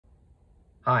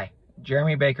Hi,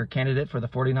 Jeremy Baker, candidate for the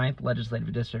 49th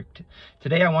Legislative District.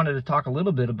 Today I wanted to talk a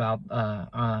little bit about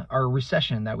our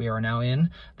recession that we are now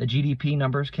in. The GDP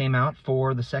numbers came out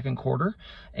for the second quarter,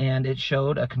 and it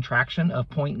showed a contraction of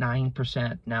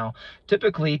 0.9%. Now,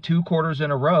 typically 2 quarters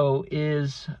in a row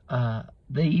is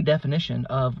the definition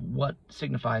of what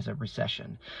signifies a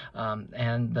recession.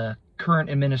 And the current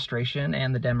administration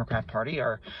and the Democrat Party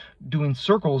are doing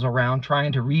circles around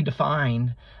trying to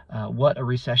redefine what a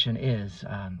recession is,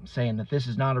 saying that this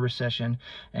is not a recession.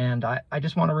 And I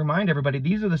just want to remind everybody,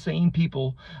 these are the same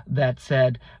people that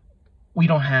said, we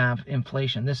don't have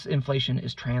inflation. This inflation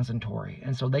is transitory.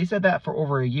 And so they said that for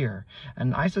over a year.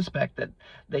 And I suspect that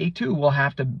they too will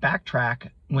have to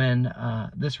backtrack when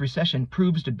this recession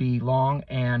proves to be long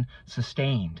and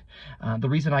sustained. The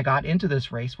reason I got into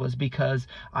this race was because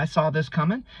I saw this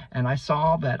coming, and I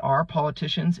saw that our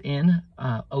politicians in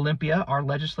Olympia, our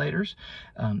legislators,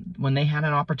 when they had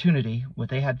an opportunity, when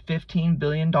they had $15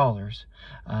 billion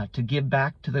to give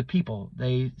back to the people,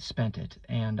 they spent it.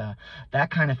 And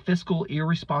that kind of fiscal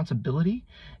irresponsibility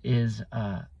is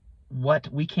what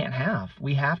we can't have.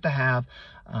 We have to have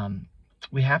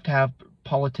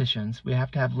politicians, we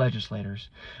have to have legislators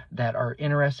that are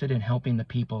interested in helping the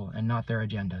people and not their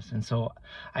agendas. And so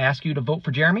I ask you to vote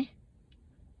for Jeremy,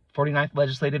 49th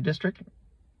Legislative District.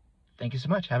 Thank you so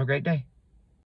much. Have a great day.